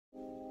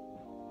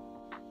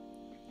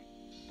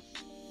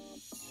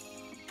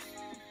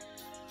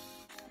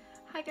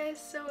Hi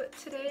guys, so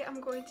today I'm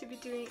going to be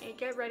doing a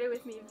get ready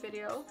with me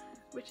video,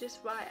 which is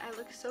why I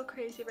look so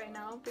crazy right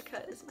now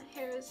because my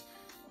hair is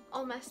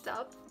all messed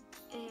up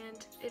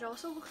and it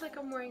also looks like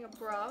I'm wearing a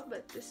bra,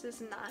 but this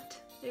is not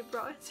a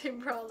bra, it's a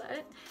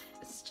bralette.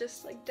 It's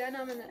just like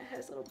denim and it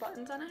has little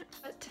buttons on it.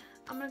 But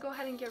I'm gonna go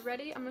ahead and get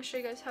ready. I'm gonna show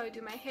you guys how I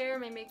do my hair,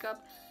 my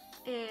makeup,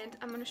 and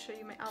I'm gonna show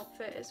you my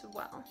outfit as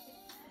well.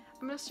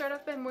 I'm gonna start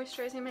off by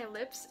moisturizing my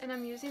lips, and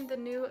I'm using the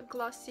new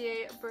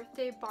Glossier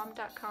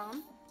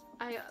birthdaybalm.com.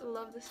 I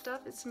love this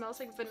stuff. It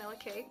smells like vanilla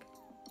cake.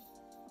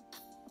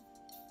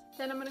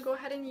 Then I'm gonna go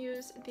ahead and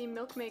use the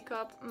Milk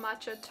Makeup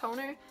Matcha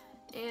Toner,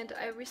 and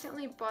I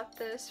recently bought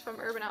this from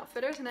Urban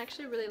Outfitters and I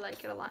actually really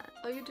like it a lot.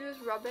 All you do is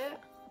rub it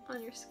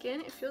on your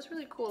skin. It feels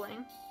really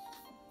cooling.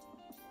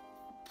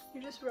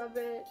 You just rub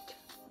it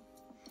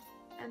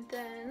and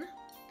then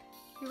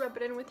you rub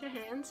it in with your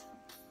hands.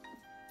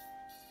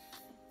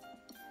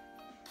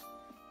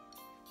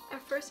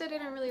 At first I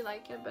didn't really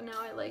like it, but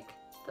now I like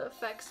the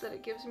effects that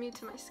it gives me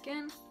to my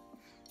skin.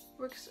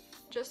 Works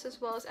just as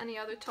well as any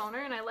other toner,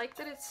 and I like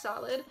that it's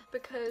solid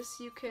because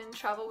you can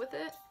travel with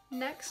it.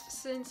 Next,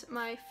 since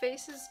my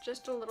face is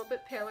just a little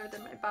bit paler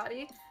than my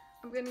body,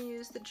 I'm going to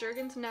use the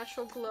Jergens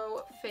Natural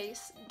Glow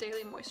Face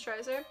Daily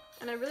Moisturizer,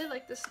 and I really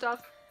like this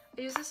stuff.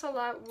 I use this a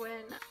lot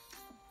when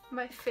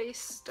my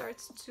face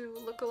starts to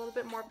look a little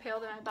bit more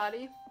pale than my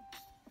body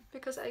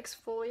because I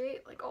exfoliate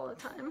like all the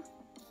time.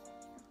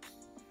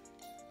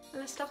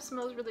 And this stuff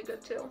smells really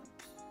good too.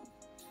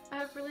 I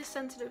have really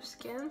sensitive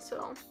skin,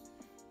 so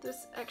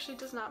this actually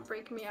does not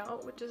break me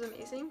out, which is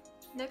amazing.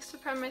 Next, to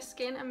prime my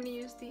skin, I'm going to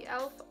use the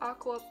e.l.f.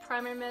 Aqua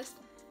Primer Mist,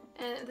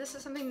 and this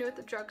is something new at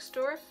the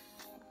drugstore.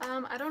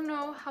 I don't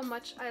know how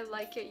much I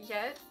like it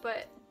yet,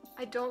 but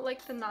I don't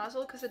like the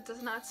nozzle because it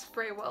does not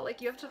spray well.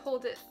 Like, you have to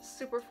hold it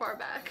super far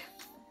back.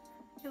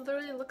 It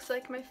literally looks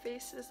like my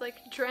face is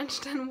like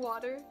drenched in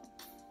water.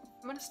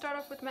 I'm going to start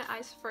off with my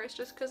eyes first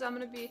just because I'm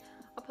going to be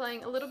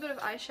applying a little bit of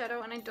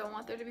eyeshadow and I don't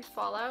want there to be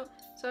fallout.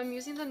 So I'm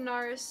using the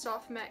NARS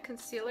Soft Matte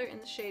Concealer in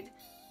the shade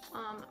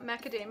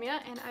Macadamia,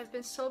 and I've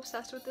been so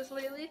obsessed with this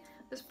lately.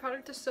 This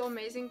product is so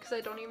amazing because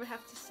I don't even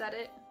have to set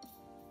it.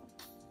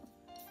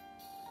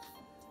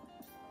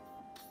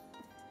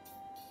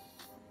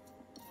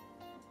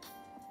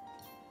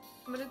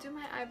 I'm going to do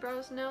my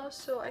eyebrows now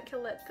so I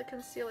can let the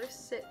concealer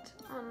sit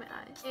on my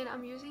eyes. And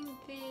I'm using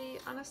the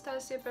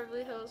Anastasia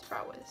Beverly Hills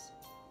Brow Wiz.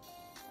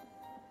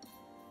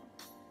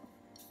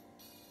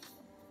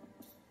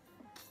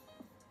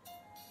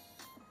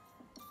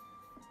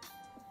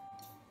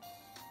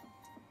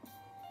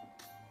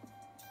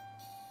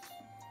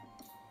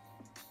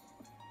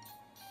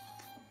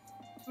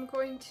 I'm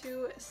going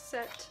to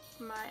set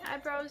my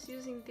eyebrows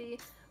using the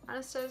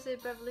Anastasia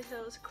Beverly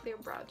Hills Clear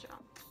Brow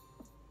Gel.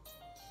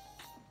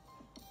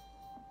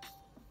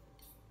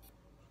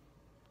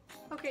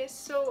 Okay,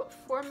 so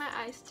for my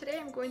eyes today,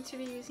 I'm going to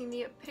be using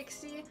the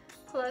Pixi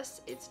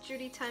Plus It's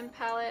Judy Time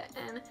palette,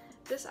 and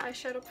this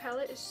eyeshadow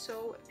palette is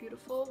so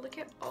beautiful. Look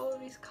at all of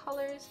these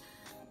colors.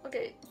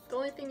 Okay, the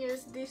only thing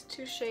is these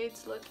two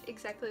shades look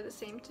exactly the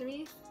same to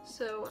me,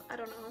 so I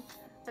don't know.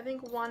 I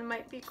think one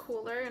might be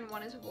cooler and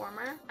one is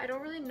warmer. I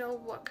don't really know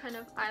what kind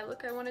of eye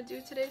look I want to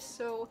do today,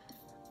 so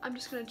I'm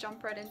just going to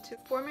jump right into it.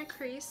 For my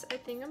crease, I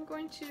think I'm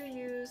going to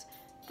use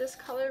this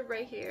color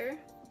right here.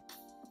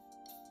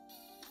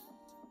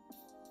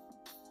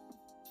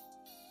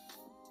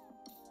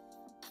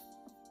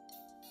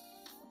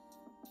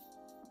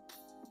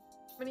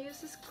 I'm going to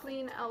use this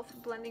clean e.l.f.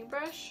 blending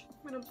brush.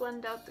 I'm going to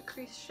blend out the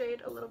crease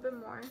shade a little bit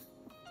more.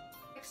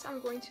 Next,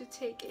 I'm going to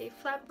take a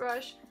flat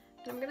brush,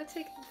 and I'm going to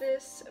take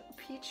this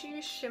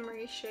peachy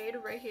shimmery shade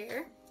right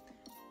here.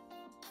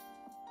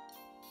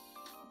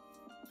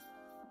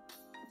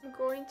 I'm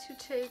going to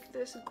take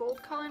this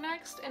gold color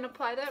next and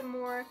apply that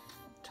more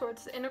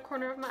towards the inner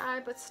corner of my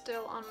eye, but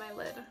still on my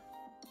lid.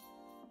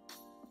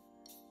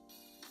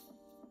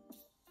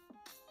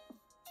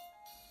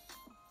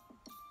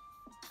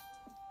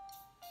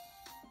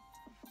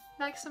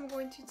 Next, I'm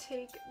going to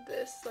take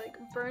this like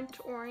burnt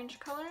orange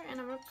color and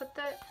I'm going to put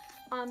that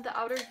on the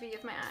outer V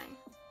of my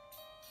eye.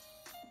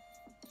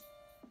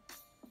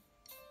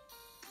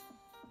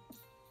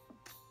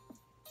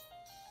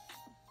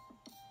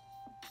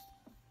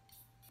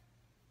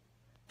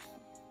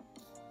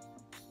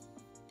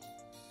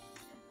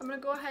 I'm going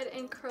to go ahead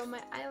and curl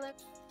my eyelid.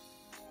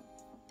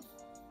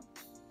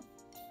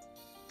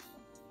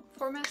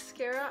 For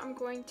mascara, I'm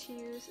going to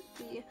use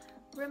the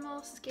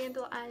Rimmel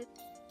Scandal Eyes.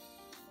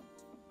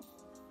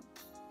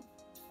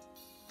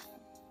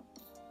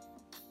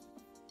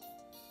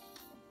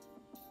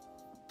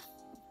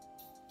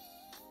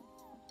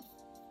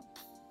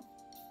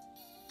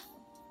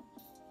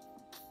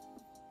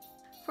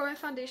 For my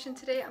foundation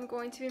today, I'm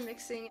going to be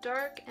mixing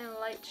dark and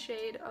light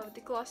shade of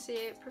the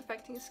Glossier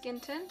Perfecting Skin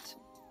Tint.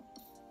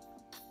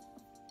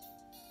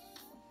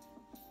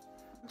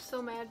 I'm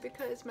so mad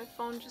because my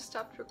phone just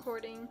stopped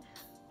recording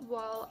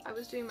while I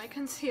was doing my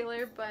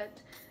concealer, but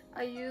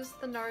I used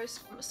the NARS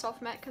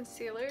Soft Matte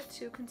Concealer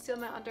to conceal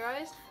my under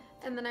eyes,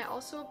 and then I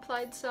also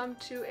applied some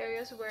to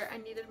areas where I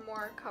needed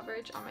more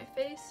coverage on my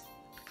face.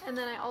 And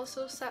then I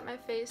also set my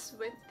face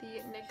with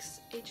the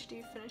NYX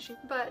HD finishing.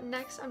 But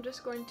next I'm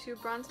just going to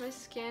bronze my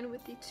skin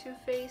with the Too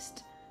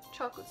Faced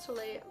Chocolate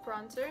Soleil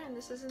bronzer, and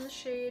this is in the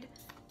shade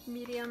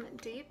Medium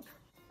Deep.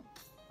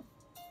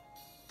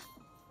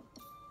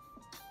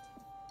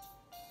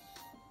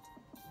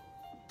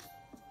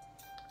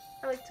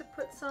 I like to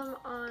put some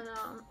on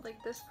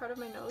like this part of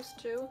my nose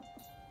too.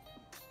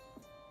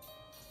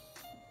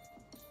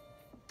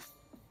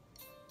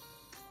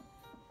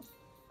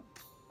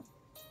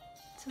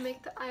 To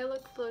make the eye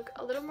look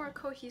a little more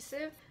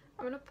cohesive,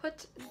 I'm going to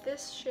put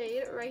this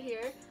shade right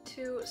here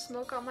to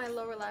smoke out my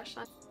lower lash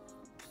line.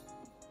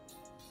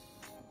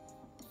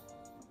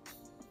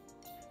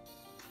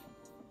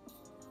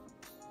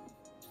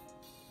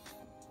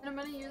 And I'm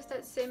going to use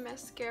that same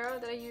mascara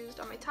that I used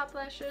on my top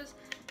lashes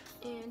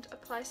and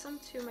apply some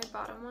to my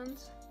bottom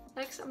ones.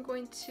 Next I'm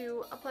going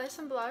to apply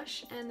some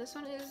blush, and this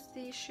one is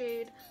the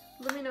shade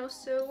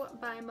Luminoso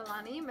by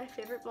Milani, my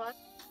favorite blush.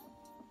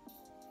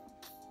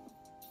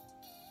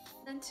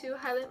 And to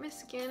highlight my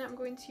skin, I'm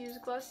going to use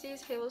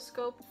Glossy's Halo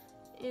Scope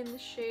in the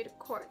shade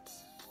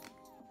Quartz.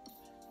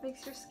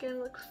 Makes your skin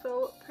look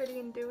so pretty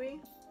and dewy.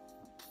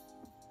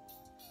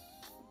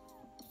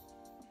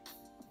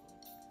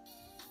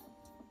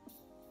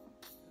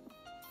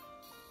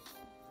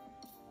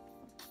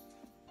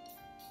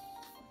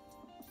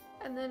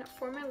 And then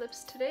for my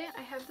lips today,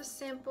 I have the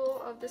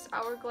sample of this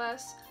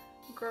Hourglass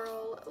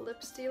Girl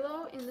Lip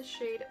Stilo in the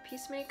shade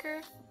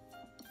Peacemaker.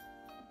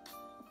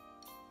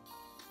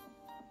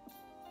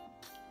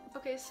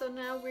 Okay, so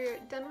now we're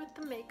done with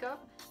the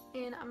makeup,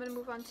 and I'm going to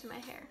move on to my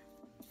hair.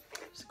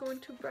 Just going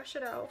to brush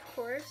it out, of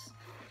course.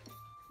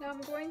 Now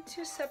I'm going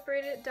to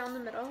separate it down the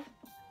middle.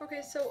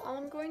 Okay, so all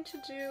I'm going to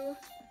do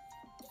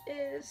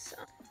is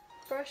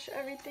brush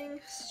everything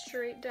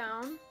straight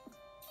down.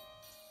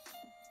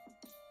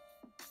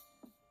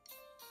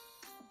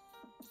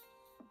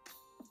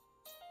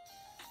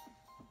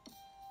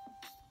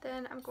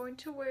 Then I'm going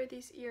to wear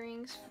these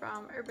earrings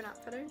from Urban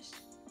Outfitters.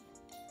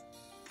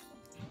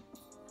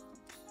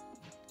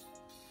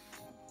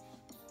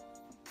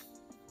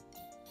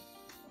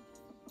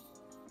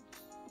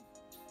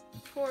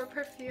 For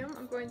perfume,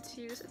 I'm going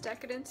to use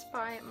Decadence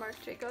by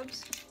Marc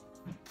Jacobs.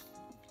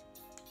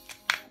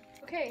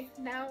 Okay,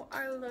 now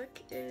our look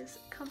is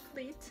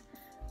complete.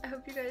 I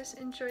hope you guys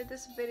enjoyed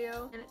this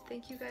video, and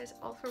thank you guys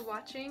all for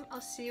watching.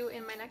 I'll see you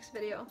in my next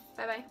video.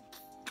 Bye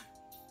bye.